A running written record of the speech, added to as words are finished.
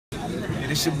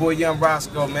This your boy Young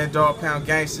Roscoe, man. Doggpound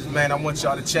Gangsters, man. I want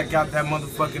y'all to check out that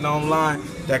motherfucking online,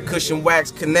 that Cushion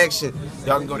Wax Connection.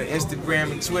 Y'all can go to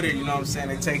Instagram and Twitter, you know what I'm saying?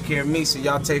 They take care of me, so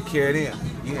y'all take care of them.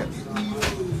 Yeah.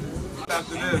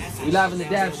 After this. We live in the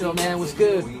Dab Show, man. What's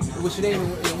good? What's your name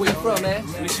and where you from, man?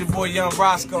 This your boy Young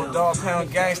Roscoe,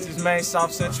 Doggpound Gangsters, man.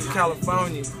 South Central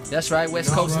California. That's right.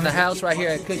 West Coast in the house, right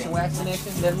here at Cushion Wax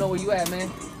Connection. Let them know where you at, man.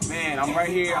 Man, I'm right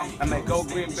here. I'm at Go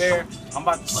Green Bear. I'm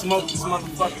about to smoke this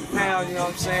motherfucking pound, you know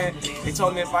what I'm saying? They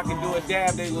told me if I could do a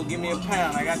dab, they gonna give me a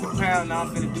pound. I got the pound, now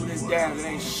I'm finna do this dab. It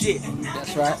ain't shit.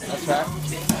 That's right. That's right.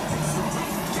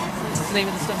 What's the name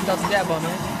of the stuff you got to dab on,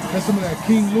 man? That's some of that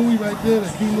King Louis right there,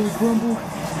 that King Louis crumble.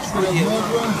 Straight up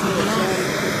mud run.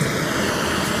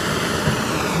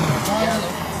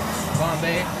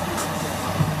 Bombay.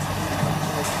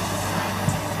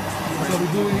 That's what we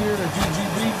doing here at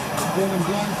GGB. Rolling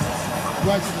blunts,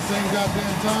 blunts at the same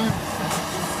goddamn time.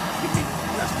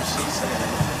 That's what she said.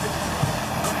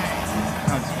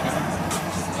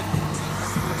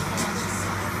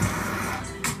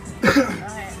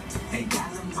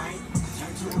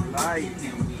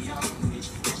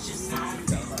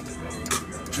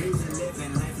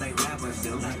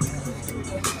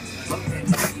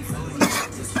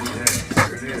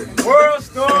 World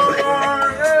Star!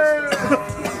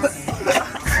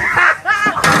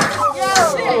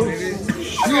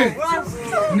 Shit!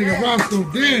 Nigga Roscoe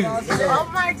dead. Oh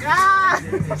my God!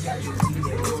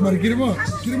 Somebody get him up.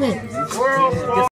 Get him up. World Star!